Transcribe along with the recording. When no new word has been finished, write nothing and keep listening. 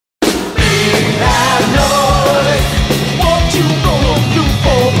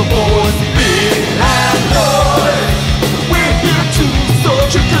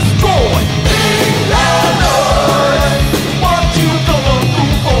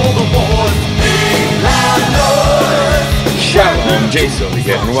Jay Silver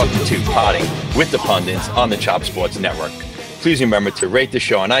here, and welcome to Potting with the Pundits on the Chop Sports Network. Please remember to rate the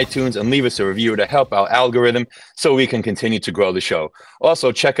show on iTunes and leave us a review to help our algorithm so we can continue to grow the show. Also,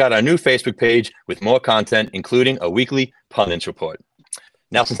 check out our new Facebook page with more content, including a weekly Pundits report.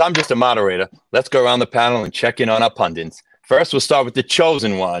 Now, since I'm just a moderator, let's go around the panel and check in on our pundits. First, we'll start with the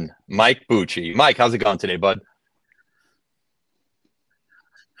chosen one, Mike Bucci. Mike, how's it going today, bud?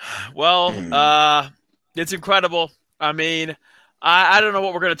 Well, it's incredible. I mean, I don't know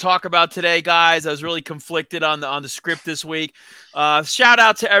what we're going to talk about today, guys. I was really conflicted on the script this week. Shout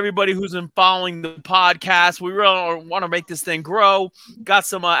out to everybody who's been following the podcast. We really want to make this thing grow. Got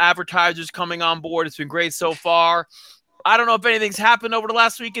some advertisers coming on board. It's been great so far. I don't know if anything's happened over the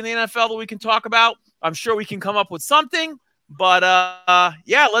last week in the NFL that we can talk about. I'm sure we can come up with something. But,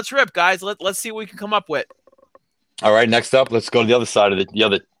 yeah, let's rip, guys. Let's see what we can come up with. All right, next up, let's go to the other side of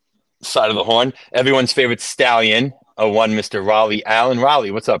the horn. Everyone's favorite stallion. One, Mr. Raleigh Allen. Raleigh,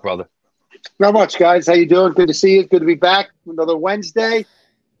 what's up, brother? Not much, guys. How you doing? Good to see you. Good to be back. Another Wednesday.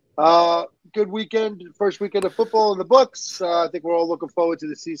 Good weekend. First weekend of football in the books. I think we're all looking forward to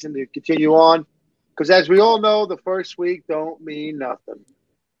the season to continue on. Because as we all know, the first week don't mean nothing.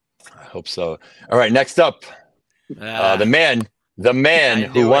 I hope so. All right, next up, the man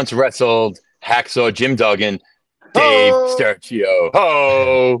who once wrestled Hacksaw Jim Duggan, Dave Sturchio.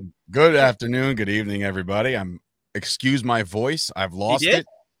 Oh, good afternoon, good evening, everybody. Excuse my voice. I've lost it.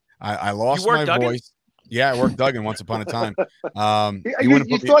 I lost my voice. Yeah, I worked Duggan once upon a time.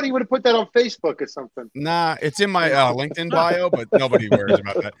 You thought he would have put that on Facebook or something? Nah, it's in my LinkedIn bio, but nobody worries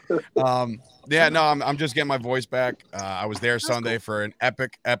about that. Yeah, no, I'm just getting my voice back. I was there Sunday for an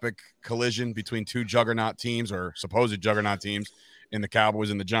epic collision between two juggernaut teams, or supposed juggernaut teams, in the Cowboys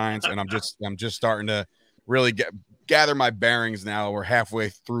and the Giants, and I'm just starting to really gather my bearings now. We're halfway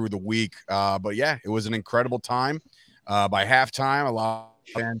through the week, but yeah, it was an incredible time. By halftime, a lot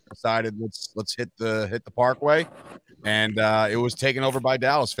of fans decided let's hit the Parkway, and it was taken over by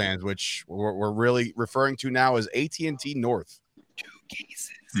Dallas fans, which we're really referring to now as AT&T North. 2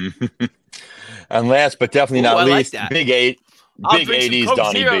 cases. And last but definitely not least, like Big 80s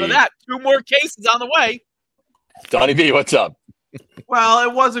Donnie B. That. 2 more cases on the way. Donnie B, what's up? Well,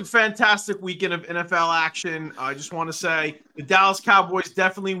 it was a fantastic weekend of NFL action. I just want to say the Dallas Cowboys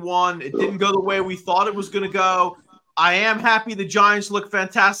definitely won. It didn't go the way we thought it was going to go. I am happy the Giants looked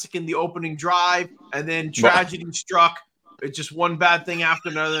fantastic in the opening drive, and then tragedy struck. It's just one bad thing after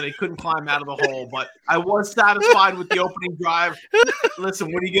another. They couldn't climb out of the hole, but I was satisfied with the opening drive.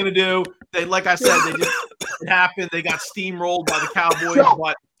 Listen, what are you going to do? Like I said, it happened. They got steamrolled by the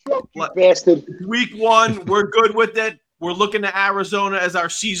Cowboys, but bastard. Week 1, we're good with it. We're looking at Arizona as our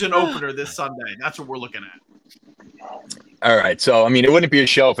season opener this Sunday. That's what we're looking at. All right. So, I mean, it wouldn't be a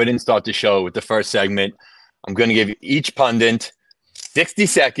show if I didn't start the show with the first segment. I'm going to give each pundit 60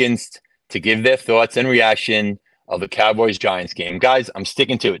 seconds to give their thoughts and reaction of the Cowboys-Giants game. Guys, I'm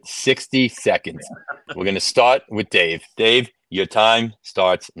sticking to it. 60 seconds. We're going to start with Dave. Dave, your time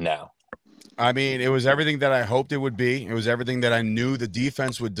starts now. I mean, it was everything that I hoped it would be. It was everything that I knew the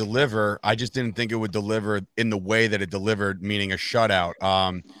defense would deliver. I just didn't think it would deliver in the way that it delivered, meaning a shutout.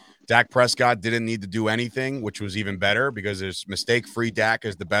 Dak Prescott didn't need to do anything, which was even better because there's mistake-free Dak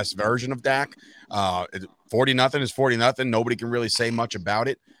is the best version of Dak. 40-0 is 40-0. Nobody can really say much about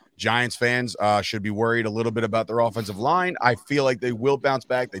it. Giants fans should be worried a little bit about their offensive line. I feel like they will bounce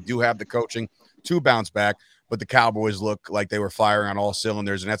back. They do have the coaching to bounce back, but the Cowboys look like they were firing on all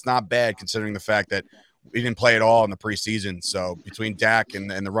cylinders, and that's not bad considering the fact that we didn't play at all in the preseason. So between Dak and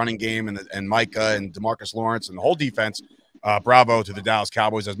the running game and Micah and DeMarcus Lawrence and the whole defense, bravo to the Dallas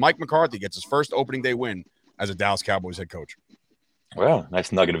Cowboys as Mike McCarthy gets his first opening day win as a Dallas Cowboys head coach. Well,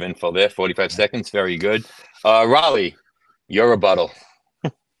 nice nugget of info there. 45 seconds. Very good. Raleigh, your rebuttal.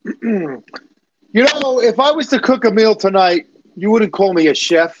 If I was to cook a meal tonight, you wouldn't call me a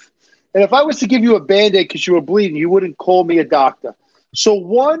chef. And if I was to give you a Band-Aid because you were bleeding, you wouldn't call me a doctor. So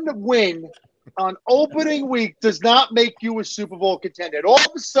one win on opening week does not make you a Super Bowl contender. And all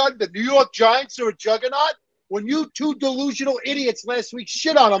of a sudden, the New York Giants are a juggernaut when you two delusional idiots last week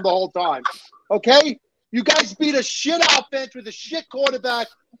shit on them the whole time. Okay? You guys beat a shit offense with a shit quarterback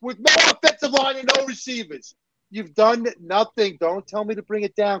with no offensive line and no receivers. You've done nothing. Don't tell me to bring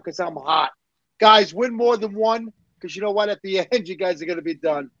it down because I'm hot. Guys, win more than one because you know what? At the end, you guys are going to be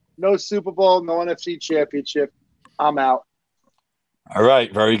done. No Super Bowl, no NFC championship. I'm out. All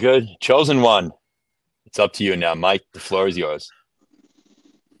right. Very good. Chosen one. It's up to you now, Mike. The floor is yours.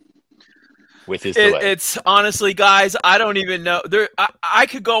 With his delay. It's honestly, guys, I don't even know. I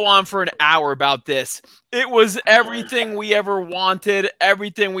could go on for an hour about this. It was everything we ever wanted,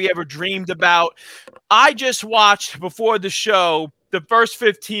 everything we ever dreamed about. I just watched before the show the first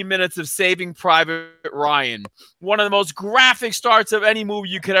 15 minutes of Saving Private Ryan. One of the most graphic starts of any movie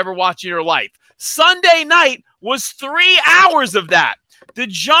you could ever watch in your life. Sunday night was 3 hours of that. The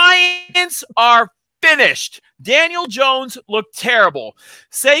Giants are finished. Daniel Jones looked terrible.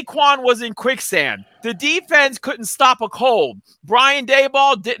 Saquon was in quicksand. The defense couldn't stop a cold. Brian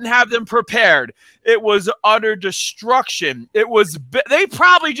Daboll didn't have them prepared. It was utter destruction. They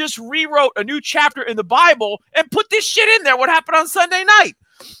probably just rewrote a new chapter in the Bible and put this shit in there. What happened on Sunday night?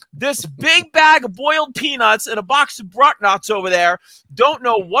 This big bag of boiled peanuts and a box of Brutnuts over there don't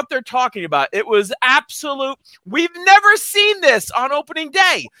know what they're talking about. It was absolute. We've never seen this on opening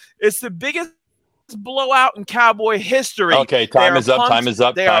day. It's the biggest blowout in Cowboy history. Okay, time is up. Time is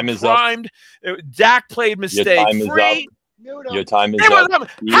up. Time is up. Dak played mistake-free. Your time is up.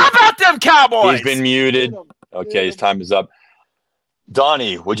 How about them Cowboys? He's been muted. Okay, his time is up.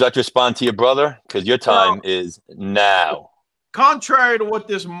 Donnie, would you like to respond to your brother? Because your time is now. Contrary to what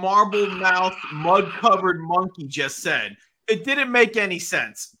this marble-mouthed, mud-covered monkey just said, it didn't make any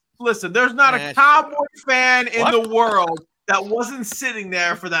sense. Listen, there's not a Cowboy fan in the world that wasn't sitting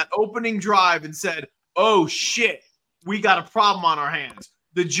there for that opening drive and said, oh, shit, we got a problem on our hands.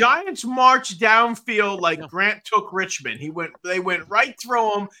 The Giants marched downfield like Grant took Richmond. They went right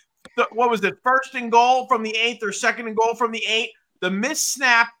through him. What was it, first and goal from the 8th or second and goal from the 8th? The missed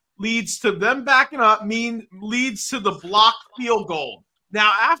snap leads to them backing up, leads to the blocked field goal.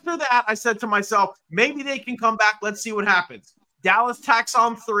 Now, after that, I said to myself, maybe they can come back. Let's see what happens. Dallas tacks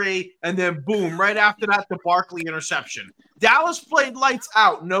on 3, and then boom, right after that, the Barkley interception. Dallas played lights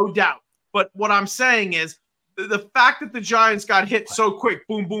out, no doubt. But what I'm saying is the fact that the Giants got hit so quick,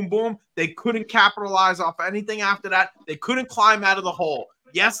 boom, boom, boom, they couldn't capitalize off anything after that. They couldn't climb out of the hole.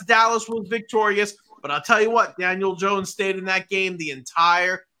 Yes, Dallas was victorious, but I'll tell you what, Daniel Jones stayed in that game the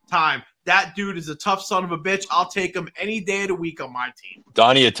entire time. That dude is a tough son of a bitch. I'll take him any day of the week on my team.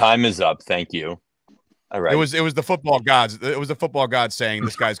 Donnie, your time is up. Thank you. All right. It was the football gods. It was the football gods saying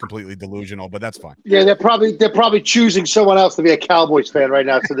this guy's completely delusional, but that's fine. Yeah, they're probably choosing someone else to be a Cowboys fan right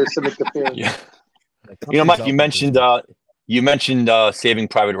now, so there's some interference. Yeah. You know, Mike, you mentioned Saving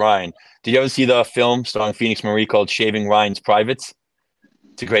Private Ryan. Did you ever see the film starring Phoenix Marie called Shaving Ryan's Privates?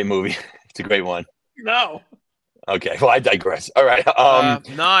 It's a great movie. It's a great one. No. Okay, well, I digress. All right.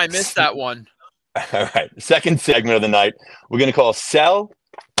 No, I missed that one. All right. Second segment of the night, we're going to call Sell.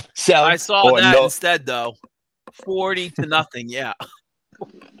 I saw that instead, though. 40-0. Yeah.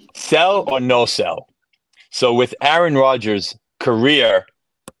 Sell or no sell? So with Aaron Rodgers' career,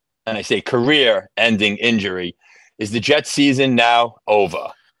 and I say career-ending injury, is the Jets season now over?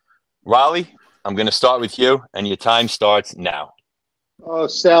 Raleigh, I'm going to start with you, and your time starts now. Oh,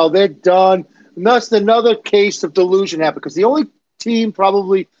 Sal, they're done. And that's another case of delusion happened because the only team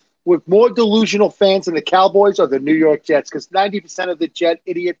probably with more delusional fans than the Cowboys are the New York Jets because 90% of the Jet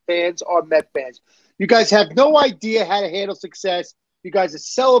idiot fans are Met fans. You guys have no idea how to handle success. You guys are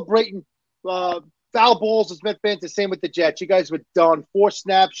celebrating foul balls as Met fans. The same with the Jets. You guys were done. 4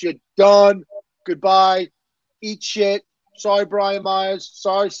 snaps. You're done. Goodbye. Eat shit. Sorry, Brian Myers.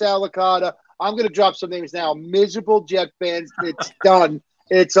 Sorry, Sal Licata. I'm going to drop some names now. Miserable Jet fans. It's done.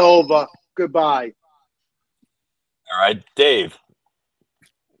 It's over. Goodbye. All right, Dave.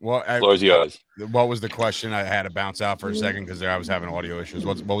 Well, floor's yours. What was the question? I had to bounce out for a second because I was having audio issues.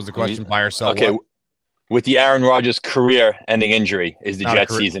 What was the question? Buy or sell? Okay. What? With the Aaron Rodgers career-ending injury, is the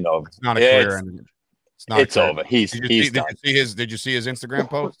Jets season over? It's not a career-ending. It's over. He's done. Did you see his Instagram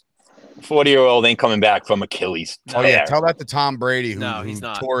post? 40-year-old ain't coming back from Achilles. Oh, yeah. Tell that to Tom Brady, who he's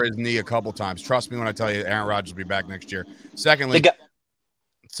not. Tore his knee a couple times. Trust me when I tell you Aaron Rodgers will be back next year.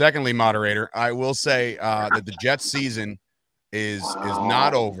 Secondly, moderator, I will say that the Jets season is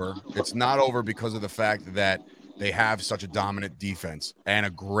not over. It's not over because of the fact that they have such a dominant defense and a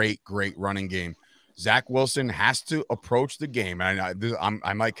great running game. Zach Wilson has to approach the game. And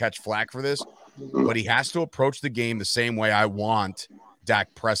I might catch flack for this, but he has to approach the game the same way I want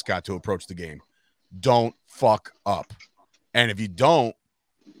Dak Prescott to approach the game. Don't fuck up. And if you don't,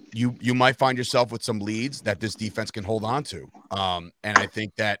 you might find yourself with some leads that this defense can hold on to. And I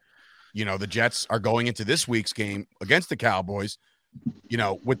think that, the Jets are going into this week's game against the Cowboys,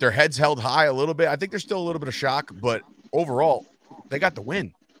 with their heads held high a little bit. I think there's still a little bit of shock, but overall, they got the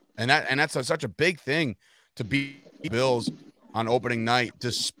win. And that's such a big thing to beat the Bills on opening night,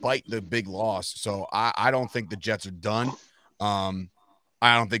 despite the big loss. So I don't think the Jets are done.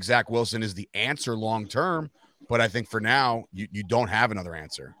 I don't think Zach Wilson is the answer long term, but I think for now you don't have another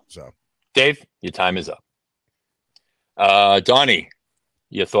answer. So, Dave, your time is up. Donnie,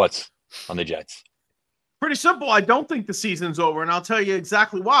 your thoughts on the Jets? Pretty simple. I don't think the season's over, and I'll tell you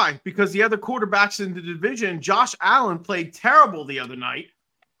exactly why. Because the other quarterbacks in the division, Josh Allen played terrible the other night.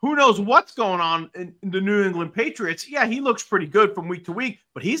 Who knows what's going on in the New England Patriots? Yeah, he looks pretty good from week to week,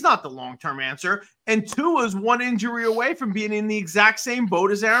 but he's not the long-term answer. And Tua's one injury away from being in the exact same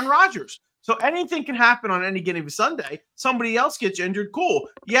boat as Aaron Rodgers. So anything can happen on any given Sunday. Somebody else gets injured. Cool.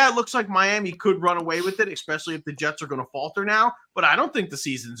 Yeah, it looks like Miami could run away with it, especially if the Jets are going to falter now. But I don't think the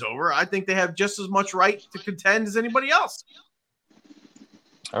season's over. I think they have just as much right to contend as anybody else.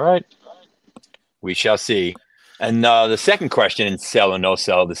 All right. We shall see. And the second question in Sell or No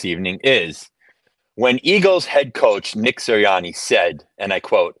Sell this evening is, when Eagles head coach Nick Sirianni said, and I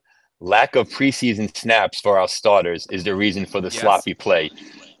quote, "Lack of preseason snaps for our starters is the reason for the sloppy play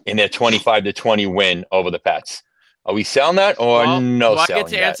in their 25-20 win over the Pats." Are we selling that or no selling that? Do I get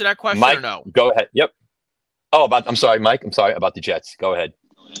to answer that question Mike, or no? Go ahead. Yep. Oh, I'm sorry, Mike. I'm sorry about the Jets. Go ahead.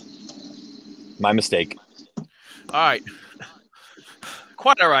 My mistake. All right.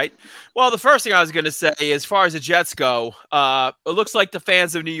 Quite all right. Well, the first thing I was going to say, as far as the Jets go, it looks like the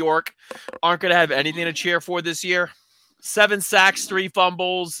fans of New York aren't going to have anything to cheer for this year. 7 sacks, 3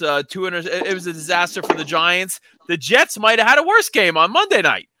 fumbles, 200. It was a disaster for the Giants. The Jets might have had a worse game on Monday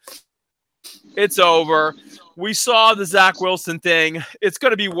night. It's over. We saw the Zach Wilson thing. It's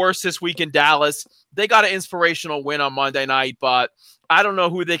going to be worse this week in Dallas. They got an inspirational win on Monday night, but I don't know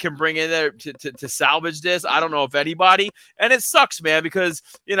who they can bring in there to salvage this. I don't know if anybody. And it sucks, man, because,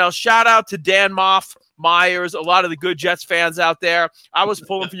 shout out to Dan Moff, Myers, a lot of the good Jets fans out there. I was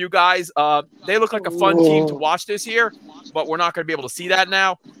pulling for you guys. They look like a fun team to watch this year, but we're not going to be able to see that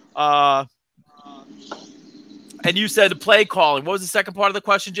now. And you said the play calling. What was the second part of the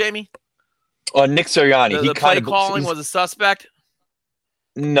question, Jamie? Nick Sirianni. The play calling was a suspect?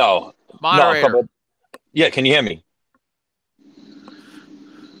 No. Moderator. No, yeah, can you hear me?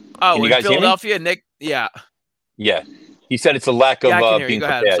 Oh, can you in guys Philadelphia, hear me? Nick? Yeah. Yeah. He said it's a lack of being Go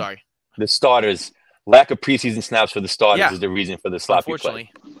prepared. ahead. I'm sorry. The starters, lack of preseason snaps for the starters is the reason for the sloppy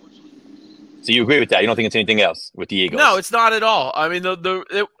play. So you agree with that? You don't think it's anything else with the Eagles? No, it's not at all. I mean,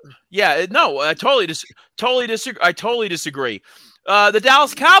 no, I totally disagree. I totally disagree. The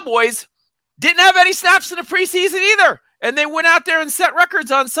Dallas Cowboys didn't have any snaps in the preseason either, and they went out there and set records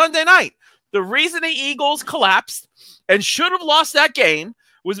on Sunday night. The reason the Eagles collapsed and should have lost that game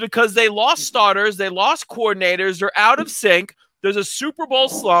was because they lost starters, they lost coordinators, they're out of sync. There's a Super Bowl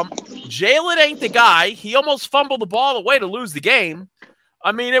slump. Jalen ain't the guy. He almost fumbled the ball away to lose the game.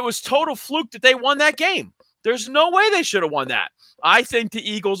 I mean, it was total fluke that they won that game. There's no way they should have won that. I think the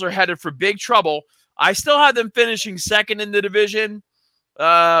Eagles are headed for big trouble. I still have them finishing second in the division.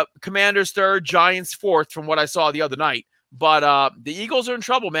 Commanders third, Giants fourth from what I saw the other night. But the Eagles are in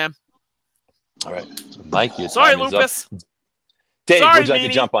trouble, man. All right. Mike, your sorry, time is Lucas. up. Dave, sorry, would you like to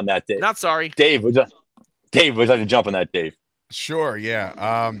jump on that, Dave? Not sorry. Dave, would you like to jump on that, Dave? Sure,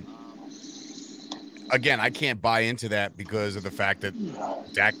 yeah. Again, I can't buy into that because of the fact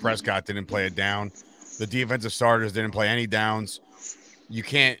that Dak Prescott didn't play a down. The defensive starters didn't play any downs. You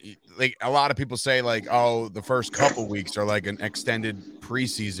can't – like a lot of people say like, oh, the first couple weeks are like an extended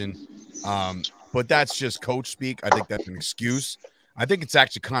preseason. But that's just coach speak. I think that's an excuse. I think it's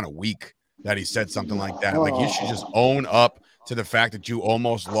actually kind of weak that he said something like that. Like you should just own up to the fact that you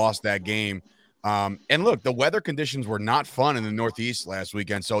almost lost that game. And look, the weather conditions were not fun in the Northeast last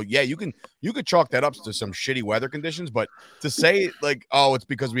weekend. So yeah, you could chalk that up to some shitty weather conditions, but to say like, oh, it's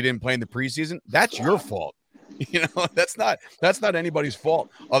because we didn't play in the preseason, that's your fault. That's not anybody's fault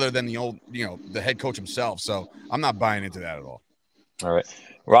other than the head coach himself. So I'm not buying into that at all. All right.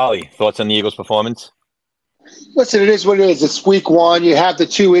 Raleigh, thoughts on the Eagles' performance? Listen, it is what it is. It's week one. You have the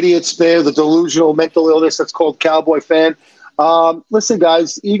two idiots there, the delusional mental illness that's called Cowboy fan. Listen,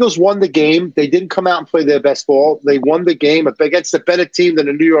 guys, Eagles won the game. They didn't come out and play their best ball. They won the game against a better team than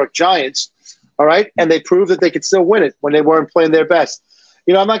the New York Giants, all right? And they proved that they could still win it when they weren't playing their best.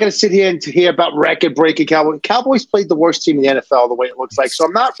 I'm not going to sit here and hear about record-breaking Cowboys. Cowboys played the worst team in the NFL the way it looks like, so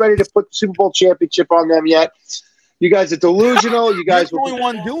I'm not ready to put the Super Bowl championship on them yet. You guys are delusional. You guys You're the only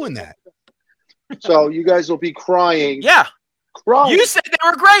one doing that. So you guys will be crying. Yeah. Crying. You said they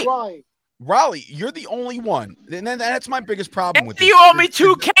were great. Crying. Raleigh, you're the only one. And that's my biggest problem with this. You owe me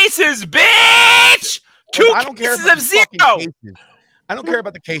 2 cases, bitch! I don't care cases about of zero. cases. I don't care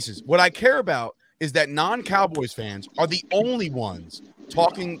about the cases. What I care about is that non-Cowboys fans are the only ones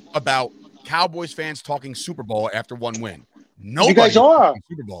talking about Cowboys fans talking Super Bowl after one win. Nobody you guys are.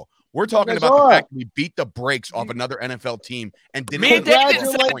 Super Bowl. We're talking about the fact that we beat the brakes off another NFL team and didn't.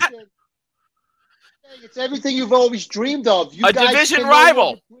 Congratulations. It's everything you've always dreamed of. You a guys division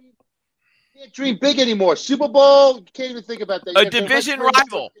rival. You can't dream big anymore. Super Bowl, you can't even think about that. A division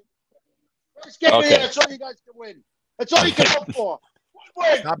rival. Just get me Okay. there. That's all you guys can win. That's all you can hope for.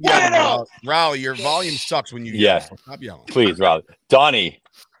 Win. Stop Win it yelling, up. Raleigh. Your volume sucks when you Yeah. yell. So stop yelling. Please, Raleigh. Donnie.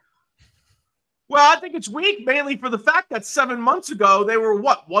 Well, I think it's weak mainly for the fact that 7 months ago they were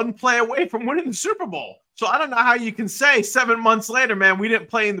one play away from winning the Super Bowl. So I don't know how you can say 7 months later, man, we didn't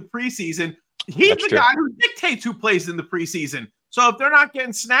play in the preseason. He's That's the true. guy who dictates who plays in the preseason. So if they're not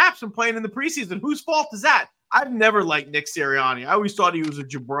getting snaps and playing in the preseason, whose fault is that? I've never liked Nick Sirianni. I always thought he was a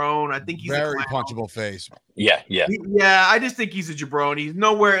jabron. I think he's Very a clown. punchable face. Yeah. Yeah, I just think he's a jabron. He's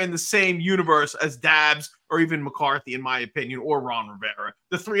nowhere in the same universe as Dabbs or even McCarthy, in my opinion, or Ron Rivera.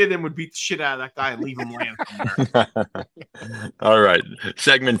 The three of them would beat the shit out of that guy and leave him land somewhere. All right.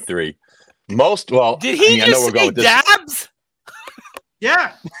 Segment 3. Did he just say Dabbs?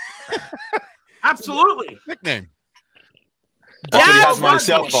 Yeah. Absolutely. Nickname. That's what he has Dabbs on his was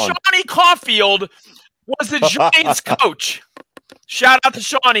cell phone. Shawnee Caulfield was the Giants coach. Shout out to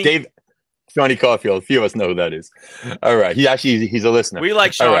Shawnee. Shawnee Caulfield. A few of us know who that is. All right. He's a listener. We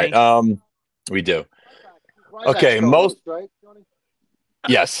like Shawnee. All right. We do. Okay,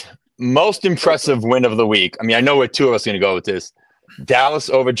 Yes. Most impressive win of the week. I mean, I know where two of us are going to go with this. Dallas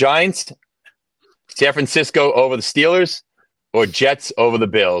over Giants, San Francisco over the Steelers, or Jets over the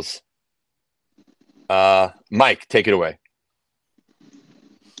Bills. Mike, take it away.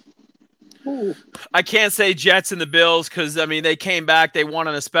 I can't say Jets and the Bills because, I mean, they came back. They won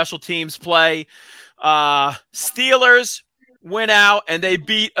on a special teams play. Steelers went out and they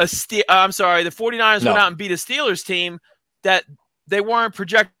beat the 49ers went out and beat a Steelers team that they weren't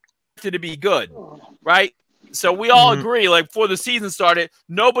projected to be good, right? So we all agree, like, before the season started,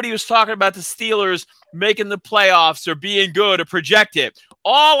 nobody was talking about the Steelers making the playoffs or being good or projected.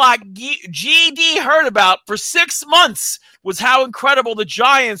 All GD heard about for 6 months was how incredible the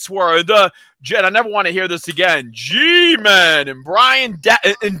Giants were. I never want to hear this again. G-Men and Brian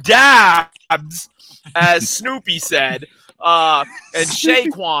and Dabbs, as Snoopy said, and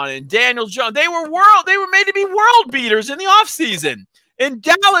Saquon and Daniel Jones. They were made to be world beaters in the offseason. In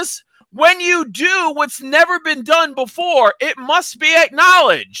Dallas, when you do what's never been done before, it must be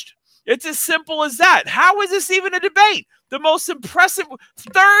acknowledged. It's as simple as that. How is this even a debate? The most impressive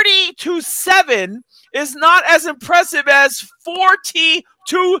 30-7 is not as impressive as 40-0.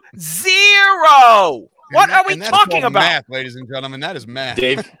 What are we talking about? Math, ladies and gentlemen, that is math.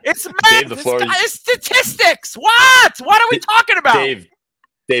 Dave, it's math. Dave, the floor It's statistics. What are we talking about? Dave,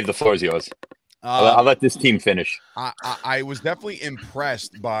 the floor is yours. I'll let this team finish. I was definitely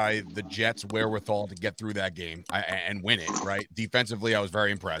impressed by the Jets' wherewithal to get through that game and win it, right? Defensively, I was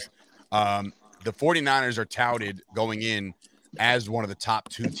very impressed. The 49ers are touted going in as one of the top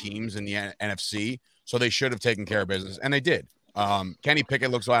two teams in the NFC, so they should have taken care of business, and they did. Kenny Pickett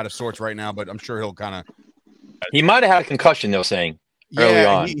looks out of sorts right now, but I'm sure he'll kind of – He might have had a concussion, they're saying, early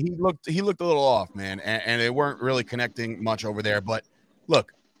on. He looked a little off, man, and they weren't really connecting much over there. But,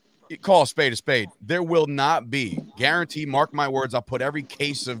 look, call a spade. There will not be, guarantee, mark my words, I'll put every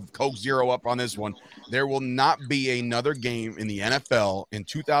case of Coke Zero up on this one. There will not be another game in the NFL in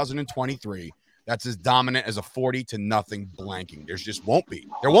 2023 that's as dominant as a 40-0 blanking. There just won't be.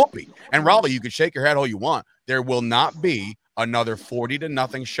 There won't be. And Raleigh, you can shake your head all you want. There will not be another 40-0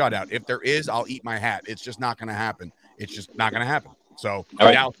 shutout. If there is, I'll eat my hat. It's just not going to happen. It's just not going to happen. So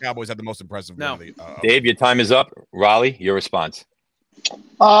the Dallas Cowboys had the most impressive win. Dave, your time is up. Raleigh, your response.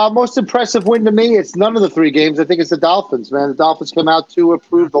 Most impressive win to me, it's none of the three games. I think it's the Dolphins, man. The Dolphins came out to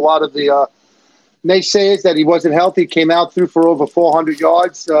approve a lot of the naysayers that he wasn't healthy. Came out through for over 400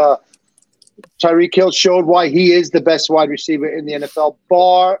 yards. Tyreek Hill showed why he is the best wide receiver in the NFL,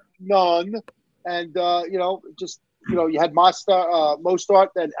 bar none. And, you had Mostart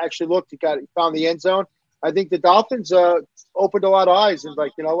that actually looked. He found the end zone. I think the Dolphins opened a lot of eyes. And,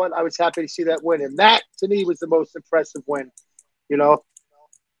 you know what? I was happy to see that win. And that, to me, was the most impressive win.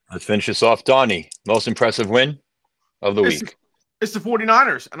 Let's finish this off. Donnie, most impressive win of the week. It's the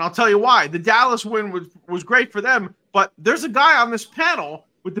 49ers, and I'll tell you why. The Dallas win was great for them, but there's a guy on this panel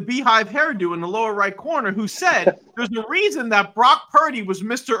with the beehive hairdo in the lower right corner who said there's a reason that Brock Purdy was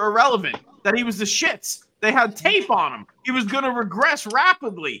Mr. Irrelevant, that he was the shits. They had tape on him. He was going to regress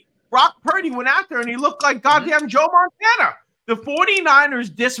rapidly. Brock Purdy went out there, and he looked like goddamn Joe Montana. The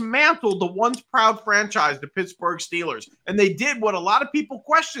 49ers dismantled the once proud franchise, the Pittsburgh Steelers, and they did what a lot of people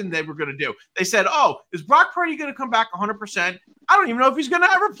questioned they were going to do. They said, is Brock Purdy going to come back 100%? I don't even know if he's going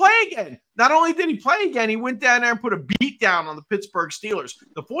to ever play again. Not only did he play again, he went down there and put a beat down on the Pittsburgh Steelers.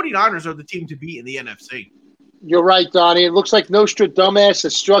 The 49ers are the team to beat in the NFC. You're right, Donnie. It looks like Nostradamus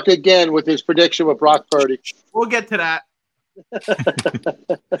has struck again with his prediction with Brock Purdy. We'll get to that.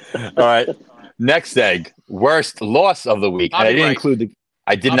 All right. Next egg, worst loss of the week. And I didn't include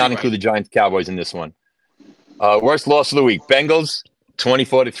I did not include the Giants Cowboys in this one. Worst loss of the week. Bengals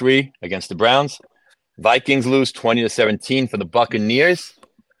 24-3 against the Browns. Vikings lose 20-17 for the Buccaneers.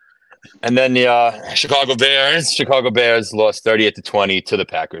 And then the Chicago Bears lost 38-20 to the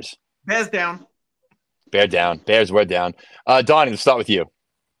Packers. Bears down. Bears were down. Donnie, let's start with you.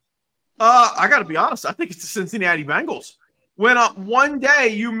 I got to be honest. I think it's the Cincinnati Bengals. When one day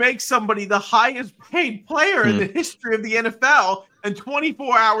you make somebody the highest paid player in the history of the NFL, and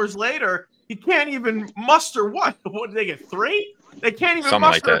 24 hours later, he can't even muster what? What did they get? 3? They can't even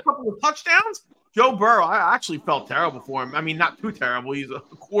muster a couple of touchdowns? Joe Burrow, I actually felt terrible for him. I mean, not too terrible. He's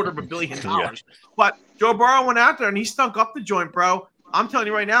 $250 million. Yeah. But Joe Burrow went out there and he stunk up the joint, bro. I'm telling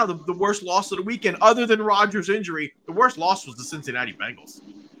you right now, the worst loss of the weekend, other than Rodgers' injury, the worst loss was the Cincinnati Bengals.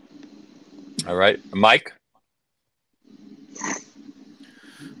 All right. Mike?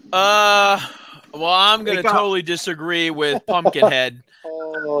 Well, I'm going to totally disagree with Pumpkinhead.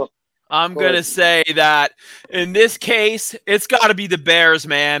 I'm going to say that in this case, it's got to be the Bears,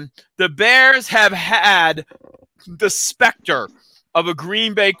 man. The Bears have had the specter of a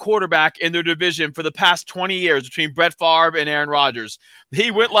Green Bay quarterback in their division for the past 20 years between Brett Favre and Aaron Rodgers.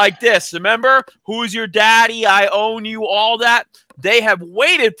 He went like this. Remember, who's your daddy? I own you, all that. They have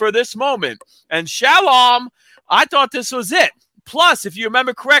waited for this moment. And Shalom, I thought this was it. Plus, if you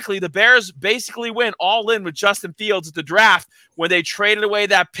remember correctly, the Bears basically went all in with Justin Fields at the draft when they traded away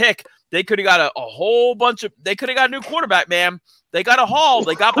that pick. They could have got a whole bunch of – they could have got a new quarterback, man. They got a haul.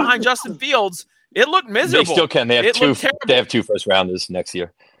 They got behind Justin Fields. It looked miserable. They still can. They have two first rounders next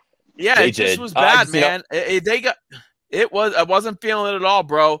year. Yeah, it just was bad, man. I wasn't feeling it at all,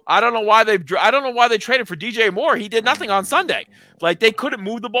 bro. I don't know why they traded for DJ Moore. He did nothing on Sunday. Like, they couldn't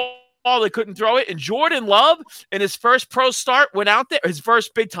move the ball. They couldn't throw it. And Jordan Love, in his first pro start, went out there, his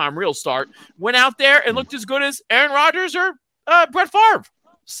first big-time real start, went out there and looked as good as Aaron Rodgers or Brett Favre.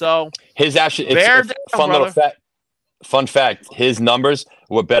 So his fun fact, his numbers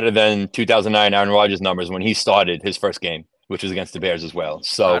were better than 2009 Aaron Rodgers' numbers when he started his first game, which was against the Bears as well.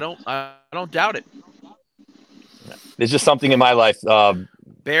 So I don't doubt it. There's just something in my life.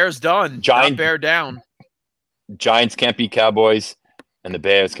 Bears done, not Bear down. Giants can't beat Cowboys, and the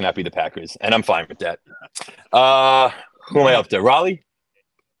Bears cannot beat the Packers, and I'm fine with that. Who am I up there? Raleigh?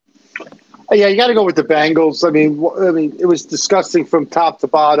 Yeah, you got to go with the Bengals. I mean, it was disgusting from top to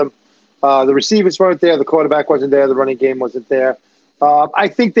bottom. The receivers weren't there. The quarterback wasn't there. The running game wasn't there. I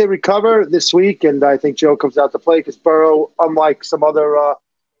think they recover this week, and I think Joe comes out to play because Burrow, unlike some other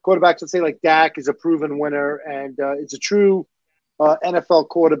quarterbacks, let's say like Dak, is a proven winner and it's a true NFL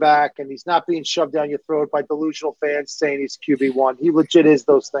quarterback, and he's not being shoved down your throat by delusional fans saying he's QB1. He legit is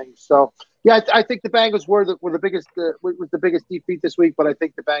those things. So, yeah, I think the Bengals were the biggest defeat this week, but I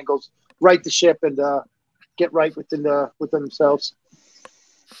think the Bengals right the ship and get right within themselves.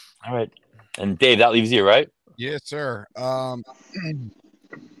 All right. And Dave, that leaves you, right? Yes, sir. The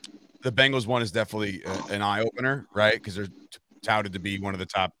Bengals one is definitely an eye-opener, right? Because they're touted to be one of the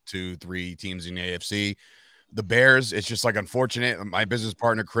top 2-3 teams in the AFC. The Bears, it's just like unfortunate. My business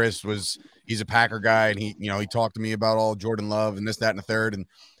partner, Chris, he's a Packer guy, and he talked to me about all Jordan Love and this, that, and the third, and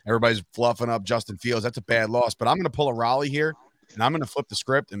everybody's fluffing up Justin Fields. That's a bad loss. But I'm going to pull a Raleigh here, and I'm going to flip the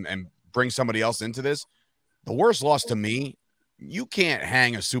script and bring somebody else into this. The worst loss to me, you can't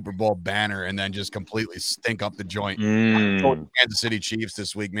hang a Super Bowl banner and then just completely stink up the joint. Kansas City Chiefs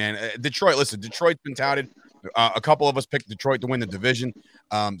this week, man. Detroit's been touted. A couple of us picked Detroit to win the division.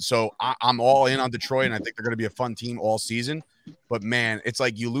 So I'm all in on Detroit, and I think they're going to be a fun team all season. But, man, it's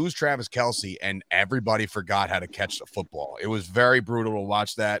like you lose Travis Kelce, and everybody forgot how to catch the football. It was very brutal to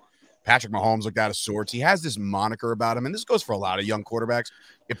watch that. Patrick Mahomes looked out of sorts. He has this moniker about him, and this goes for a lot of young quarterbacks.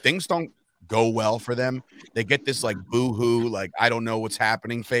 If things don't go well for them, they get this like boo-hoo, like I don't know what's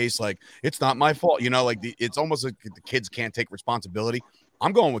happening face, like it's not my fault, like it's almost like the kids can't take responsibility.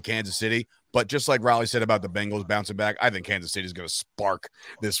 I'm going with Kansas City, but just like Raleigh said about the Bengals bouncing back, I think Kansas City is going to spark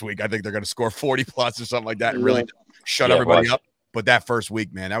this week. I think they're going to score 40 plus or something like that and really shut everybody up. But that first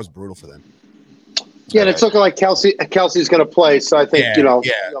week, man, that was brutal for them. Yeah, and it's looking like Kelsey's going to play, so I think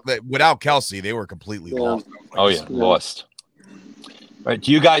without Kelce, they were completely lost. Lost. All right,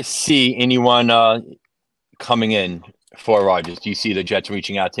 do you guys see anyone coming in for Rodgers? Do you see the Jets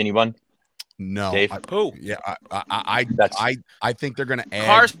reaching out to anyone? No. Dave? Who? Yeah, I think they're going to add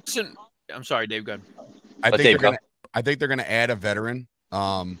Carson. I'm sorry, Dave. Go ahead. I think they're going to add a veteran,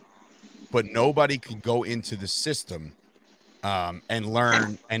 but nobody could go into the system and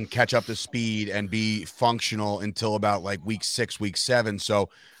learn and catch up to speed and be functional until about like week 6, week 7. So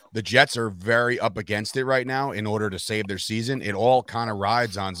the Jets are very up against it right now in order to save their season. It all kind of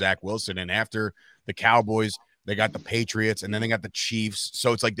rides on Zach Wilson. And after the Cowboys They got the Patriots, and then they got the Chiefs.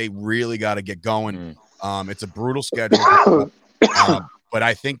 So it's like they really got to get going. It's a brutal schedule. But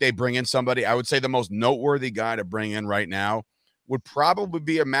I think they bring in somebody. I would say the most noteworthy guy to bring in right now would probably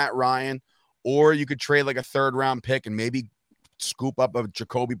be a Matt Ryan, or you could trade like a 3rd-round pick and maybe scoop up a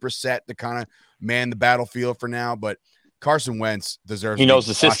Jacoby Brissett to kind of man the battlefield for now. But Carson Wentz deserves. He knows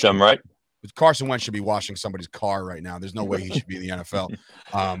the system, right? Carson Wentz should be washing somebody's car right now. There's no way he should be in the NFL.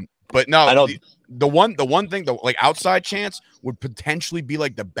 But no, I know the one thing, the like outside chance would potentially be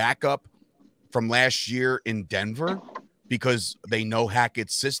like the backup from last year in Denver, because they know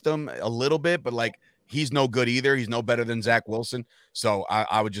Hackett's system a little bit, but like he's no good either. He's no better than Zach Wilson. So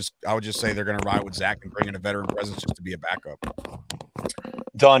I would just say they're going to ride with Zach and bring in a veteran presence just to be a backup.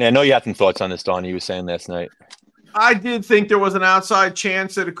 Donnie, I know you had some thoughts on this, Donnie. You were saying last night. I did think there was an outside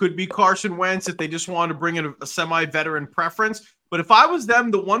chance that it could be Carson Wentz if they just wanted to bring in a semi-veteran preference. But if I was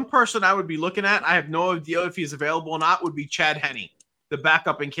them, the one person I would be looking at, I have no idea if he's available or not, would be Chad Henne, the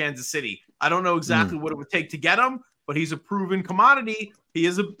backup in Kansas City. I don't know exactly what it would take to get him, but he's a proven commodity. He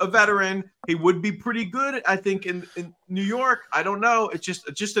is a veteran. He would be pretty good, I think, in New York. I don't know. It's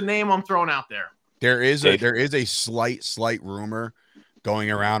just a name I'm throwing out there. There is a slight rumor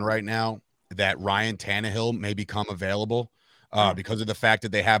going around right now that Ryan Tannehill may become available because of the fact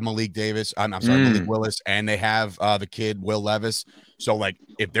that they have Malik Willis, and they have the kid Will Levis. So, like,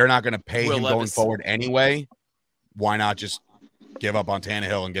 if they're not going to pay him going forward anyway, why not just give up on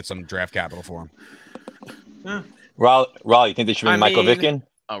Tannehill and get some draft capital for him? Yeah. Raleigh, you think they should bring Michael Vick in?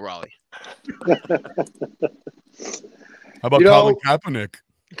 Oh, Raleigh. How about Colin Kaepernick?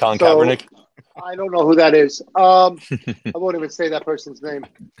 Colin Kaepernick? I don't know who that is. I won't even say that person's name.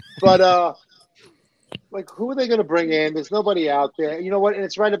 But, like, who are they going to bring in? There's nobody out there. You know what? And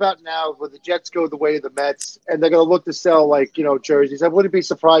it's right about now where the Jets go the way of the Mets, and they're going to look to sell, like, jerseys. I wouldn't be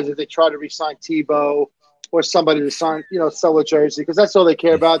surprised if they try to re-sign Tebow or somebody to sign, sell a jersey, because that's all they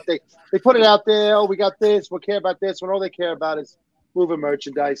care about. They put it out there. Oh, we got this. We'll care about this. When all they care about is moving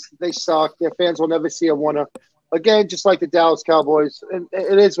merchandise. They suck. Their fans will never see them want to. Again, just like the Dallas Cowboys, and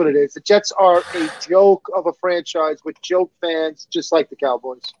it is what it is. The Jets are a joke of a franchise with joke fans, just like the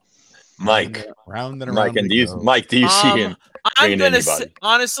Cowboys. Mike, round and Mike, around. Do you see him? I'm gonna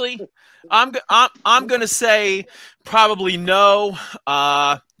honestly, I'm gonna say probably no.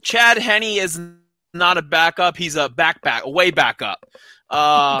 Chad Henne is not a backup. He's a way backup.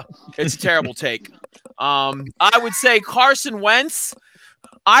 It's a terrible take. I would say Carson Wentz.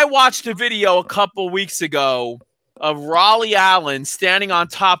 I watched a video a couple weeks ago of Raleigh Allen standing on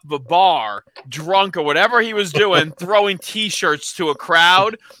top of a bar, drunk or whatever he was doing, throwing T-shirts to a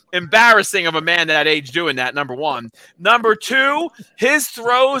crowd. Embarrassing of a man that age doing that, number one. Number two, his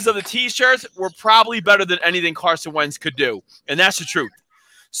throws of the T-shirts were probably better than anything Carson Wentz could do, and that's the truth.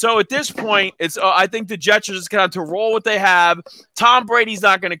 So at this point, I think the Jets are just going to have to roll what they have. Tom Brady's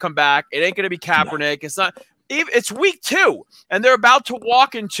not going to come back. It ain't going to be Kaepernick. It's not. It's week 2, and they're about to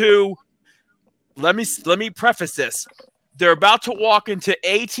walk into. Let me preface this. They're about to walk into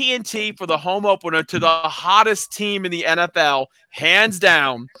AT&T for the home opener to the hottest team in the NFL, hands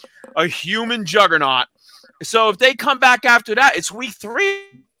down, a human juggernaut. So if they come back after that, it's week 3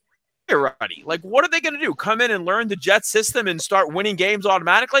 already. Like, what are they going to do? Come in and learn the Jet system and start winning games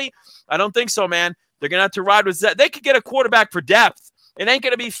automatically? I don't think so, man. They're going to have to ride with that. They could get a quarterback for depth. It ain't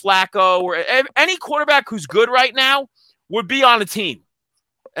going to be Flacco or any quarterback who's good right now would be on a team,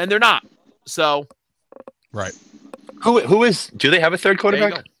 and they're not. So, right. Who is? Do they have a third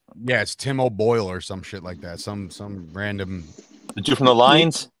quarterback? Yeah, it's Tim O'Boyle or some shit like that. Some random. The dude from the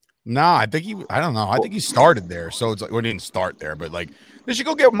Lions? Nah, I don't know. I think he started there. So it's like, well, he didn't start there, but like they should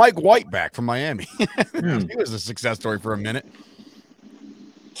go get Mike White back from Miami. He was a success story for a minute.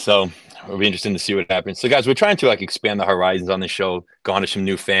 So it'll be interesting to see what happens. So, guys, we're trying to expand the horizons on the show, garner some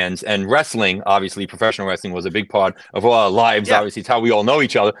new fans. And wrestling, obviously, professional wrestling was a big part of all our lives. Yeah. Obviously, it's how we all know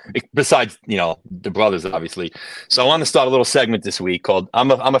each other, besides, the brothers, obviously. So I want to start a little segment this week called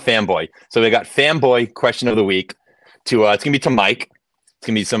I'm a fanboy. So we got fanboy question of the week. It's going to be to Mike. It's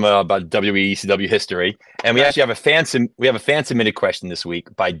going to be some about WWE, ECW history. And we actually have a fan submitted question this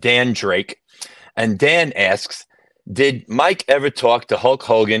week by Dan Drake. And Dan asks, did Mike ever talk to Hulk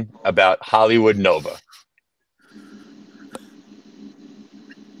Hogan about Hollywood Nova?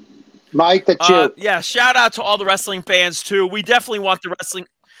 Mike, that's you. Yeah, shout out to all the wrestling fans too. We definitely want the wrestling.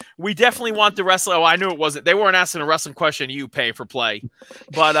 Oh, I knew it wasn't. They weren't asking a wrestling question. You pay for play,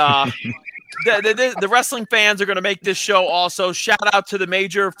 but the wrestling fans are going to make this show also. Shout out to the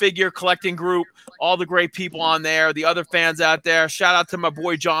Major Figure Collecting Group, all the great people on there, the other fans out there. Shout out to my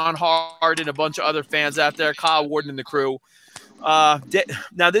boy John Hart and a bunch of other fans out there, Kyle Warden and the crew.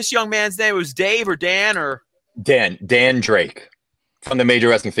 Now, this young man's name was Dave or Dan or Dan Drake from the Major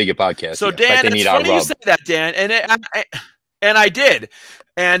Wrestling Figure Podcast. So yes. Dan, it's funny you say that, Dan, and I did,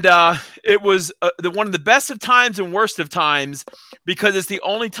 and it was one of the best of times and worst of times, because it's the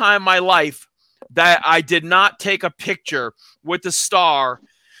only time in my life that I did not take a picture with the star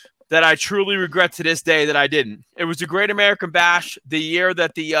that I truly regret to this day that I didn't. It was the Great American Bash, the year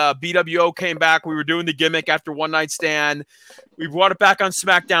that the BWO came back. We were doing the gimmick after One Night Stand. We brought it back on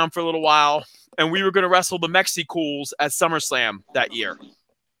SmackDown for a little while, and we were going to wrestle the Mexicools at SummerSlam that year.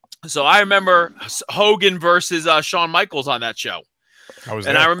 So I remember Hogan versus Shawn Michaels on that show.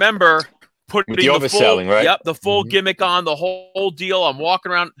 I remember putting the overselling, full, right? Yep, the full gimmick on, the whole deal. I'm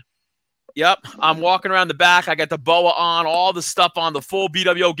walking around. Yep, I'm walking around the back. I got the boa on, all the stuff on, the full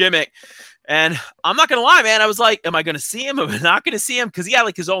BWO gimmick. And I'm not going to lie, man. I was like, am I going to see him? Am I not going to see him? Because he had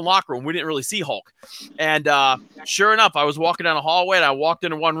like his own locker room. We didn't really see Hulk. And sure enough, I was walking down a hallway, and I walked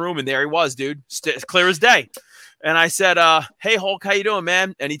into one room, and there he was, dude, clear as day. And I said, hey, Hulk, how you doing,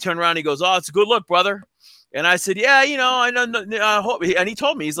 man? And he turned around, and he goes, oh, it's a good look, brother. And I said, yeah, you know, I know. And he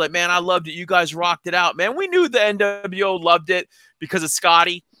told me, he's like, man, I loved it. You guys rocked it out, man. We knew the NWO loved it because of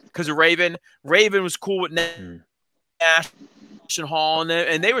Scotty. Because of Raven. Raven was cool with Nash and Hall,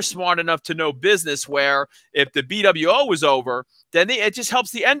 and they were smart enough to know business where if the BWO was over, then it just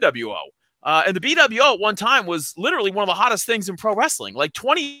helps the NWO. And the BWO at one time was literally one of the hottest things in pro wrestling. Like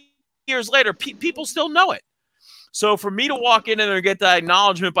 20 years later, people still know it. So for me to walk in and get that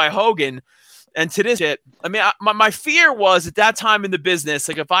acknowledgement by Hogan, and to this shit, I mean, my fear was at that time in the business,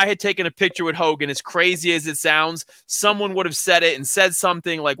 like if I had taken a picture with Hogan, as crazy as it sounds, someone would have said it and said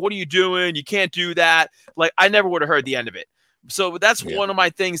something like, what are you doing? You can't do that. Like, I never would have heard the end of it. So that's one of my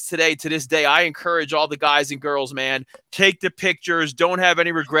things today, to this day. I encourage all the guys and girls, man, take the pictures. Don't have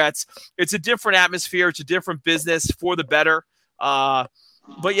any regrets. It's a different atmosphere. It's a different business for the better.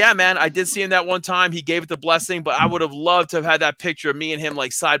 But yeah, man, I did see him that one time. He gave it the blessing, but I would have loved to have had that picture of me and him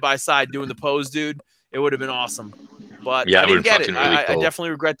like side by side doing the pose, dude. It would have been awesome. But yeah, I didn't get it. Really cool. I definitely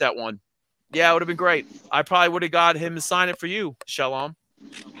regret that one. Yeah, it would have been great. I probably would have got him to sign it for you, Shalom.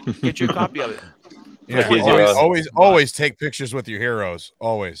 Get you a copy of it. Yeah, always take pictures with your heroes.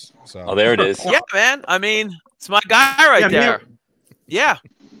 Always. So. Oh, there it is. Yeah, man. I mean, it's my guy right there. Man. Yeah.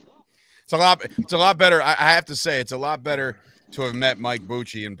 It's a lot better. I have to say, it's a lot better to have met Mike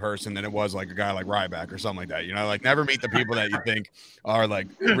Bucci in person than it was like a guy like Ryback or something like that. You know, like never meet the people that you think are like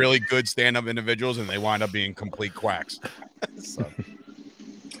really good stand-up individuals and they wind up being complete quacks. So.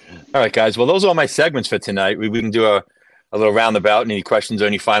 All right, guys. Well, those are all my segments for tonight. We can do a little roundabout. Any questions or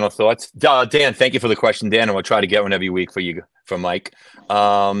any final thoughts? Dan, thank you for the question, Dan, and we'll try to get one every week for you, from Mike.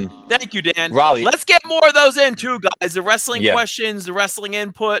 Thank you, Dan. Raleigh. Let's get more of those in too, guys. The wrestling questions, the wrestling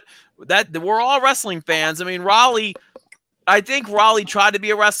input. That we're all wrestling fans. I mean, I think Raleigh tried to be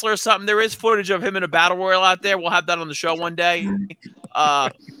a wrestler or something. There is footage of him in a battle royal out there. We'll have that on the show one day.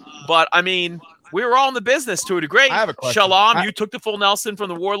 But I mean, we were all in the business to a degree. I have a question. Shalom, you took the full Nelson from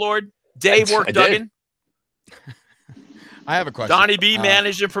the Warlord. Dave worked Duggan. I have a question. Donnie B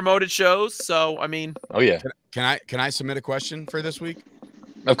managed and promoted shows. So I mean, oh yeah. Can I submit a question for this week?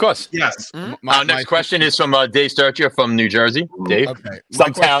 Of course. Yes. Mm-hmm. Our next question is from Dave Sturcher from New Jersey. Dave, okay.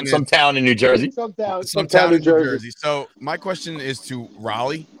 some town in New Jersey. Some town in New Jersey. So my question is to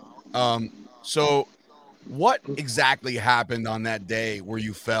Raleigh. So what exactly happened on that day where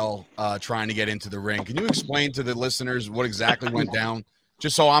you fell trying to get into the ring? Can you explain to the listeners what exactly went down,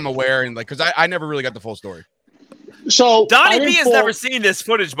 just so I'm aware? And like, because I never really got the full story. So Donnie B has never seen this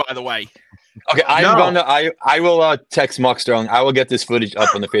footage, by the way. Okay, I will text Mark Sterling. I will get this footage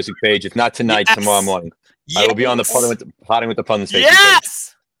up on the Facebook page. If not tonight, tomorrow morning. I will be on the potting with the Pundits.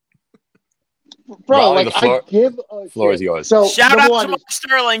 Yes, bro. Raleigh, like, the floor, I give floor is yours. So shout out to Mark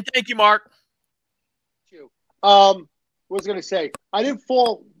Sterling. Thank you, Mark. What was I going to say? I didn't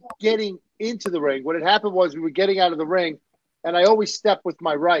fall getting into the ring. What had happened was we were getting out of the ring, and I always step with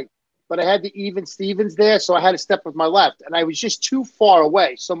my right. But I had the even Stevens there, so I had to step with my left. And I was just too far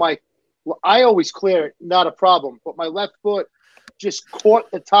away. So I always clear it, not a problem. But my left foot just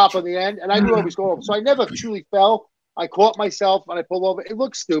caught the top of the end, and I knew I was going over. So I never truly fell. I caught myself, and I pulled over. It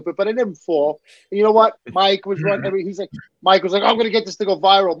looked stupid, but I didn't fall. And you know what? Mike was running. Mike was like, I'm going to get this to go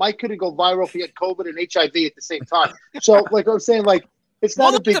viral. Mike couldn't go viral if he had COVID and HIV at the same time. So, like I'm saying, like, it's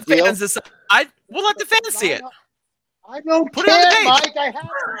not a big deal. We'll let the fans see it. I don't Put care, it on the page. Mike. I have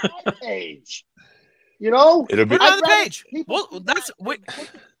it on my page. You know? It'll be Put it on the page.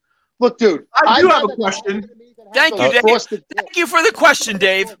 Look, dude. I do have a question. Thank you, Dave. Thank you for the question,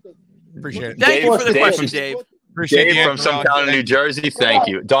 Dave. Appreciate it. Thank you for the question, Dave. Appreciate Dave from some town in New Jersey. Thank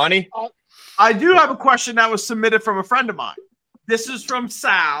you. Donnie? I do have a question that was submitted from a friend of mine. This is from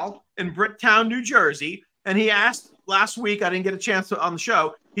Sal in Bricktown, New Jersey. And he asked last week, I didn't get a chance to on the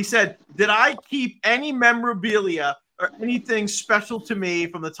show. He said, did I keep any memorabilia or anything special to me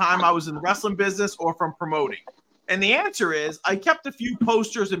from the time I was in the wrestling business or from promoting? And the answer is I kept a few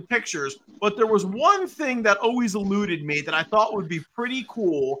posters and pictures, but there was one thing that always eluded me that I thought would be pretty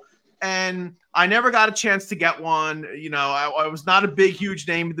cool. And I never got a chance to get one. You know, I was not a big, huge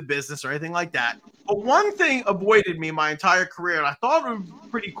name in the business or anything like that. But one thing avoided me my entire career, and I thought it was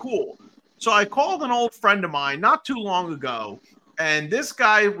pretty cool. So I called an old friend of mine not too long ago, and this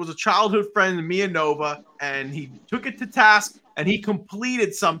guy was a childhood friend of me and Nova, and he took it to task, and he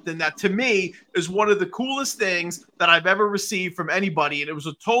completed something that to me is one of the coolest things that I've ever received from anybody, and it was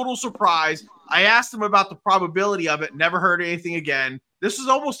a total surprise. I asked him about the probability of it, never heard anything again. This was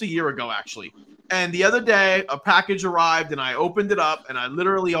almost a year ago, actually. And the other day, a package arrived, and I opened it up, and I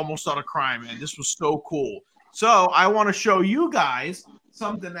literally almost started crying, man. This was so cool. So I want to show you guys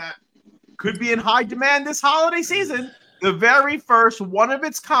something that could be in high demand this holiday season. The very first one of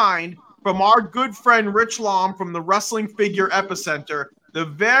its kind from our good friend Rich Lom from the Wrestling Figure Epicenter. The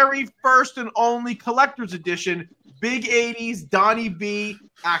very first and only collector's edition Big 80s Donnie B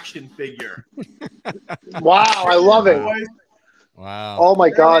action figure. Wow, I love it. Wow. Oh my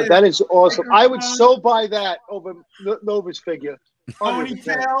God, that is awesome. I would so buy that over Nova's figure.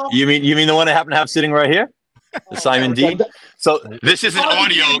 Ponytail. You mean the one I happen to have sitting right here? The Simon Dean. So this is an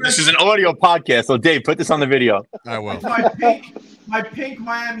audio. This is an audio podcast. So Dave, put this on the video. I will. My pink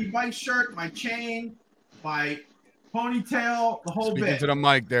Miami Vice shirt, my chain, my ponytail, the whole Speaking bit. to the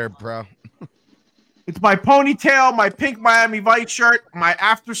mic there, bro. It's my ponytail, my pink Miami Vice shirt, my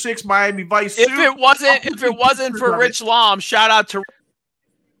After Six Miami Vice suit. If it wasn't for Rich Lom, shout out to.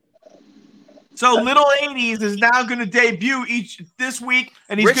 So Little 80s is now going to debut this week,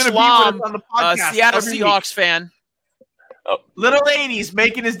 and he's going to be with us on the podcast. Seattle Seahawks fan. Oh. Little 80s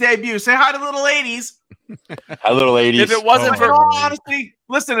making his debut. Say hi to Little 80s. Hi, Little 80s. If it wasn't In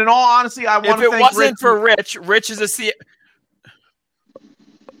all honesty, I want to thank If it wasn't Rich. for Rich is a C.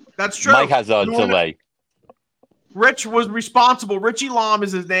 That's true. Mike has a delay. Rich was responsible. Richie Lom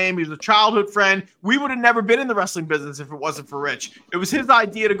is his name. He was a childhood friend. We would have never been in the wrestling business if it wasn't for Rich. It was his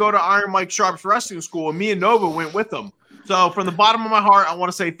idea to go to Iron Mike Sharp's wrestling school, and me and Nova went with him. So from the bottom of my heart, I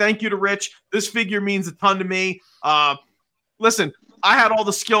want to say thank you to Rich. This figure means a ton to me. Listen, I had all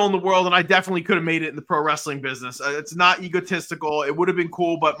the skill in the world, and I definitely could have made it in the pro wrestling business. It's not egotistical. It would have been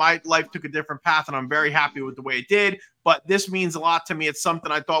cool, but my life took a different path, and I'm very happy with the way it did. But this means a lot to me. It's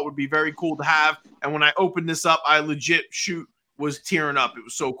something I thought would be very cool to have. And when I opened this up, I legit was tearing up. It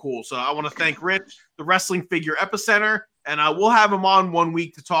was so cool. So I want to thank Rich, the Wrestling Figure Epicenter, and I will have him on one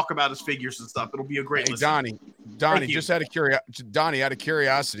week to talk about his figures and stuff. It'll be a great listen. Donnie, just out of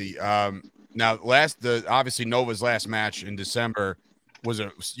curiosity, now obviously Nova's last match in December was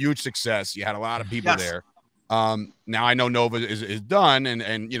a huge success. You had a lot of people there. Now I know Nova is done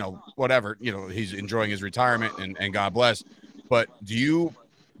and you know, whatever, you know, he's enjoying his retirement and God bless. But do you,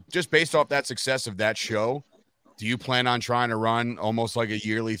 just based off that success of that show, do you plan on trying to run almost like a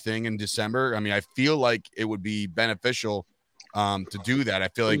yearly thing in December? I mean, I feel like it would be beneficial to do that. I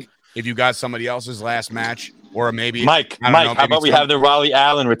feel like if you got somebody else's last match, or maybe Mike, how about we have the Raleigh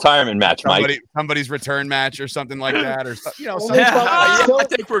Allen retirement match, Mike? Somebody's return match or something like that, or you know, I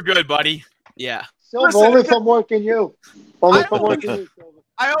think we're good, buddy. Yeah. Only from working you. Only from working you.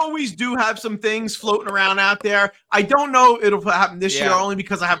 I always do have some things floating around out there. I don't know if it'll happen this year only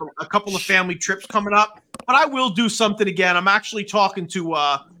because I have a couple of family trips coming up, but I will do something again. I'm actually talking to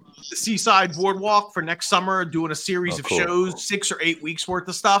the Seaside Boardwalk for next summer, doing a series of shows, 6 or 8 weeks worth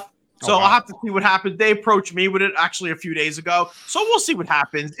of stuff. So I'll have to see what happens. They approached me with it actually a few days ago. So we'll see what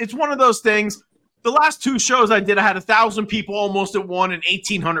happens. It's one of those things. The last 2 shows I did, I had 1,000 people almost at one and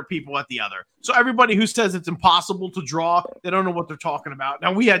 1,800 people at the other. So everybody who says it's impossible to draw, they don't know what they're talking about.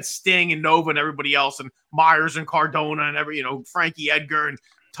 Now we had Sting and Nova and everybody else and Myers and Cardona and Frankie Edgar and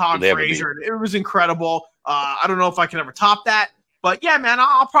Todd Frazier. It was incredible. I don't know if I can ever top that, but yeah, man,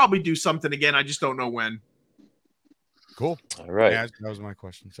 I'll probably do something again. I just don't know when. Cool. All right. Yeah, that was my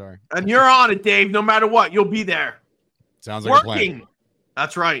question. Sorry. And you're on it, Dave. No matter what, you'll be there. Sounds like working. A plan.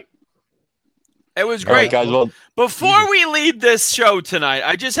 That's right. It was great. Right, guys, well, before we leave this show tonight,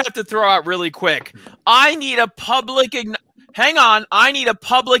 I just have to throw out really quick. I need a public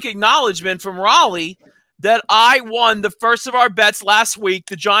acknowledgement from Raleigh that I won the first of our bets last week.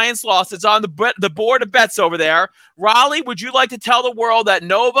 The Giants lost. It's on the board of bets over there. Raleigh, would you like to tell the world that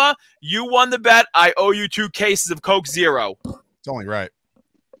Nova, you won the bet? I owe you 2 cases of Coke Zero. It's only right.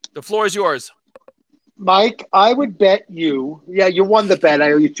 The floor is yours. Mike, I would bet you. Yeah, you won the bet.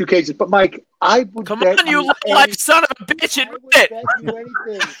 I owe you 2 cases. But Mike, I would Come bet on, you look like son of a bitch. I Admit would it. bet you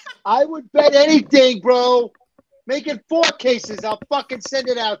anything. I would bet anything, bro. Make it 4 cases. I'll fucking send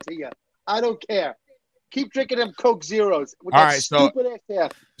it out to you. I don't care. Keep drinking them Coke Zeros with All that right, so- stupid ass hair.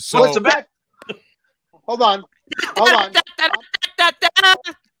 So What's the bet? Hold on.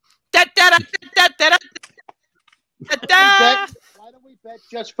 Why don't we bet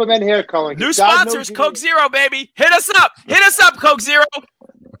just for men hair coloring? New God sponsors, knows you Coke need Zero, baby. Hit us up. Hit us up, Coke Zero.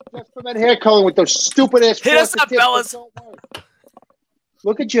 just for men hair coloring with those stupid ass. Hit us frosted up, tips that fellas. don't work.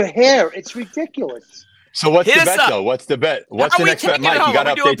 Look at your hair. It's ridiculous. So what's Hit the us bet up. though? What's the bet? What's How the are we next bet, taking it Mike? home? You got to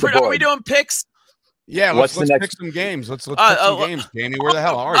update the Are we board. doing picks? yeah, What's let's the next- pick some games. Let's pick some games, Jamie. Where the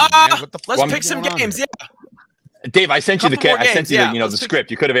hell are you, man? What the fuck Let's is pick some going on games. here? Yeah. Dave, I sent you the Couple more I sent games, you yeah. the Let's the pick-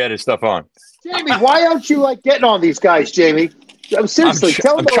 script. You could have added stuff on. Jamie, why aren't you like getting on these guys, Jamie? Seriously,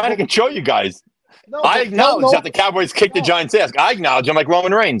 tell I'm them. trying to control you guys. No, I but acknowledge tell that the Cowboys kicked the No. Giants' ass. I acknowledge I'm like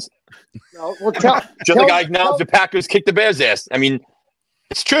Roman Reigns. No, well, tell, Just like tell- I acknowledge the Packers kicked the Bears' ass. I mean,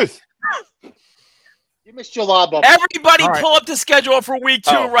 it's truth. You missed your lob up. Everybody All right. pull up the schedule for week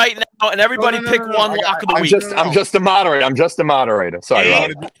 2 Oh. right now, and everybody No. pick one lock of the I'm week. just the moderator. I'm just the moderator. Sorry, You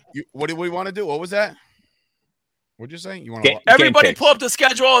Rob. wanna do- what do we want to do? What was that? What'd you say? You want Game- to? Everybody picks. pull up the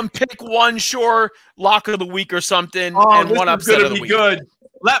schedule and pick one sure lock of the week or something, Oh, and this one is upset going of to the be week. good.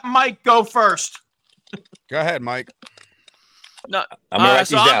 Let Mike go first. Go ahead, Mike. No, I'm gonna write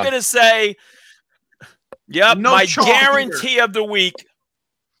so these I'm down. gonna say, yep, No my chalk guarantee of the week.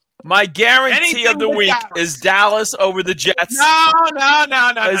 My guarantee Anything of the with week Dallas. is Dallas over the Jets.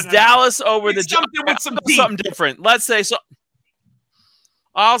 No. Is Dallas over Pick the Jets? something with some deep. Something different. Let's say so.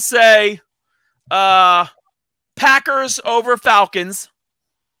 I'll say Packers over Falcons.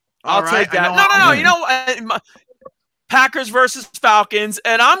 I'll All right, take that. I know No. You know, Packers versus Falcons,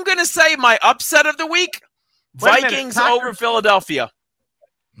 and I'm gonna say my upset of the week: Wait a minute, Vikings Packers- over Philadelphia.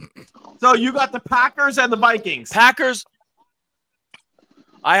 So you got the Packers and the Vikings. Packers.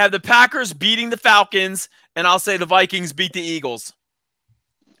 I have the Packers beating the Falcons, and I'll say the Vikings beat the Eagles.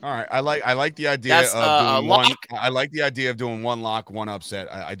 All right, I like the idea That's, of doing one. lock. I like the idea of doing one lock, one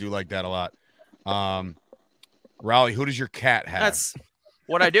upset. I do like that a lot. Raleigh, who does your cat have? That's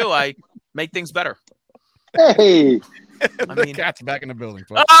what I do. I make things better. Hey, I The mean, cat's back in the building,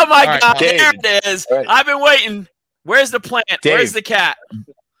 folks. oh my All right, God, Dave. there it is. All right. I've been waiting. Where's the plant? Dave. Where's the cat?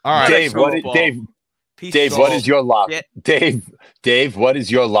 All right, Dave, so- what is, Piece Dave, of what shit. is your lock? Yeah. Dave, what is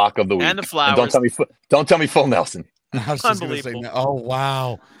your lock of the week? And the And flowers. don't tell me full Nelson. I was just gonna say, Unbelievable. oh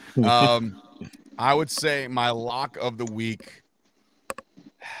wow. I would say my lock of the week.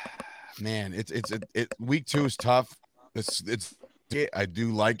 Man, week 2 is tough. I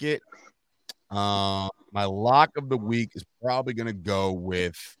do like it. My lock of the week is probably gonna go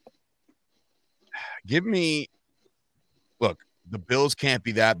with. Look, the Bills can't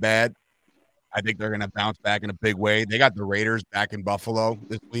be that bad. I think they're gonna bounce back in a big way. They got the Raiders back in Buffalo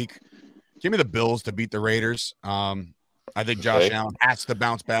this week. Give me the Bills to beat the Raiders. I think Josh Okay. Allen has to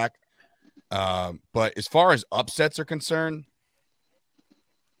bounce back. But as far as upsets are concerned,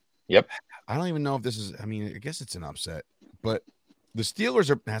 Yep. I don't even know if this is. I mean, I guess it's an upset, but the Steelers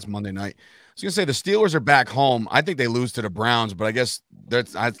are. That's Monday night. I was gonna say the Steelers are back home. I think they lose to the Browns, but I guess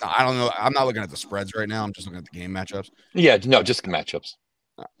that's. I don't know. I'm not looking at the spreads right now. I'm just looking at the game matchups. Yeah, no, just matchups.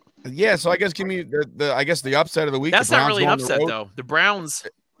 Yeah, so I guess give me the I guess the upset of the week. That's the not Browns really an go on the upset, road. though. The Browns.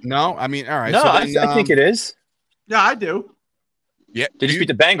 No, I mean, all right. No, so I then, think it is. Yeah, I do. Yeah, They just beat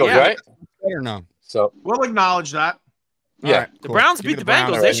the Bengals, Yeah. right? or no? So We'll acknowledge that. Yeah. All right, The cool. Browns Give me beat the Bengals.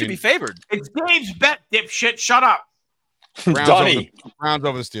 Browns. They I should be mean, favored. It's Dave's bet, dipshit. Shut up. Browns Donnie. over the Browns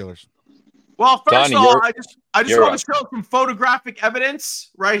over the Steelers. Well, first Donnie, of all, you're- I just you're want up. to show some photographic evidence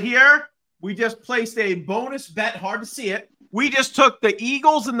right here. We just placed a bonus bet. Hard to see it. We just took the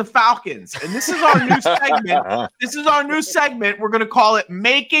Eagles and the Falcons, and this is our new segment. This is our new segment. We're going to call it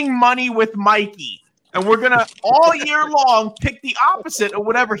Making Money with Mikey. And we're going to, all year long, pick the opposite of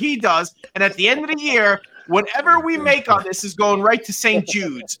whatever he does. And at the end of the year, whatever we make on this is going right to St.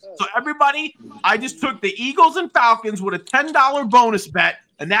 Jude's. So everybody, I just took the Eagles and Falcons with a $10 bonus bet,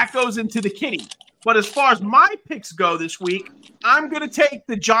 and that goes into the kitty. But as far as my picks go this week, I'm going to take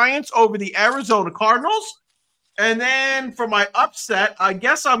the Giants over the Arizona Cardinals. And then for my upset, I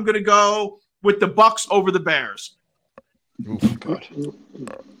guess I'm going to go with the Bucks over the Bears. Oof, God.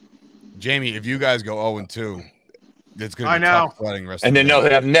 Jamie, if you guys go 0-2, it's going I to be know. tough sledding rest. and of then the they'll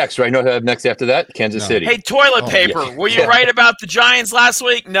way. have next, right? No, they'll have next after that, Kansas No. City. Hey, toilet Oh, paper. yeah. Were you right about the Giants last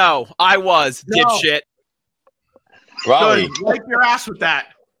week? No, I was. No. Dipshit. Raleigh, Good. Wipe your ass with that.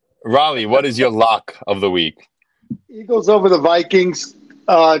 Raleigh, what is your lock of the week? Eagles over the Vikings.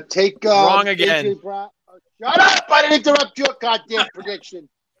 Take Wrong again. AJ Brown. Shut up! I didn't interrupt your goddamn prediction.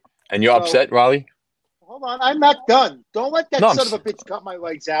 And you're upset, Raleigh? Hold on, I'm not done. Don't let that No, son of a bitch cut my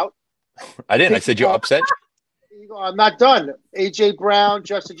legs out. I didn't. I said you're upset. I'm not done. AJ Brown,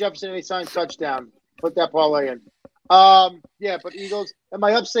 Justin Jefferson, anytime touchdown. Put that parlay in. Yeah, but Eagles. Am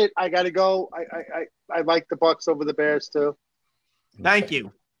I upset? I got to go. I like the Bucs over the Bears too. Thank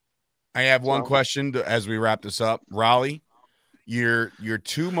you. I have one question as we wrap this up. Raleigh, your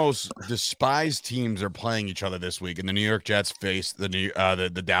two most despised teams are playing each other this week, and the New York Jets face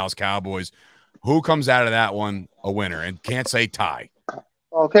the Dallas Cowboys. Who comes out of that one a winner? And can't say tie.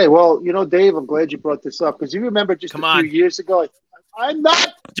 Okay, well, Dave, I'm glad you brought this up because you remember just a few years ago. I'm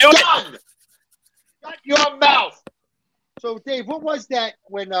not done. Shut your mouth. So, Dave, what was that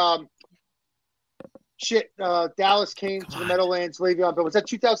when Dallas came to the Meadowlands, Le'Veon Bell? Was that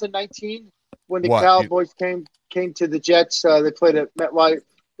 2019 when the Cowboys came to the Jets? They played at MetLife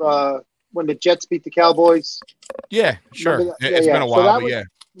when the Jets beat the Cowboys. Yeah, sure. It's been a while, but yeah.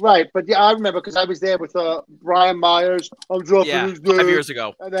 Right, but yeah, I remember because I was there with Brian Myers. I'm dropping his name. 5 years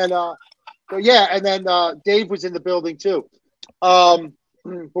ago. And then, Dave was in the building too. But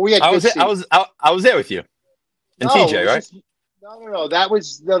we had. I was there with you and TJ, right? No. That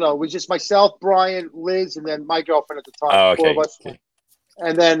was It was just myself, Brian, Liz, and then my girlfriend at the time. Oh, okay. 4 of us. Okay.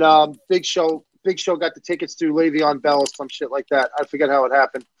 And then Big Show got the tickets through Le'Veon Bell or some shit like that. I forget how it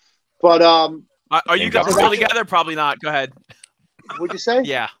happened. But are you guys still together? Probably not. Go ahead. What'd you say?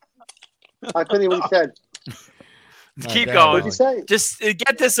 Yeah. I couldn't hear what he said. Keep going. What'd you say? Just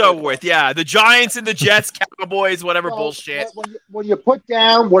get this over with. Yeah, the Giants and the Jets, Cowboys, whatever bullshit. When you put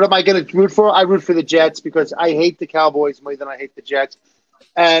down, what am I going to root for? I root for the Jets because I hate the Cowboys more than I hate the Jets,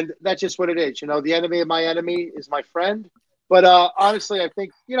 and that's just what it is. The enemy of my enemy is my friend. But honestly, I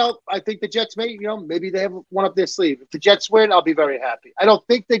think the Jets maybe they have one up their sleeve. If the Jets win, I'll be very happy. I don't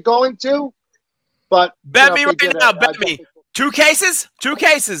think they're going to, but bet me right now. Bet me. 2 cases. 2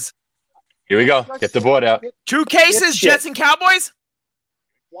 cases. Here we go. Get the board out. 2 cases, Jets and Cowboys?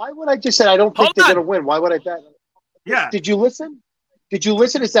 Why would I just say I don't think they're going to win? Why would I bet? Yeah. Did you listen?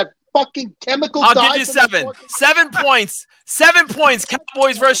 It's that fucking chemical. I'll give you 7. 7 points. 7 points.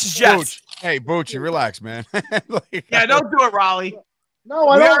 Cowboys versus Jets. Booch, relax, man. Yeah, don't do it, Raleigh. No,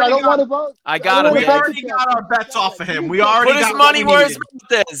 I don't want to vote. I got him. We already got our bets off of him. We already put his money where his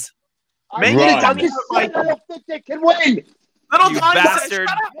mouth is. I don't think they can win. Little you Donnie bastard.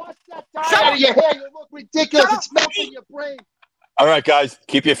 Shut out of your hair. You look ridiculous. It's melting your brain. All right, guys.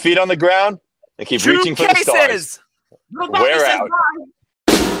 Keep your feet on the ground and keep 2 reaching for the stars. We're out.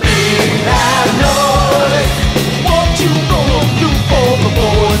 Won't you roll through for the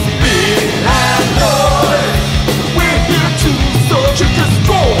boy?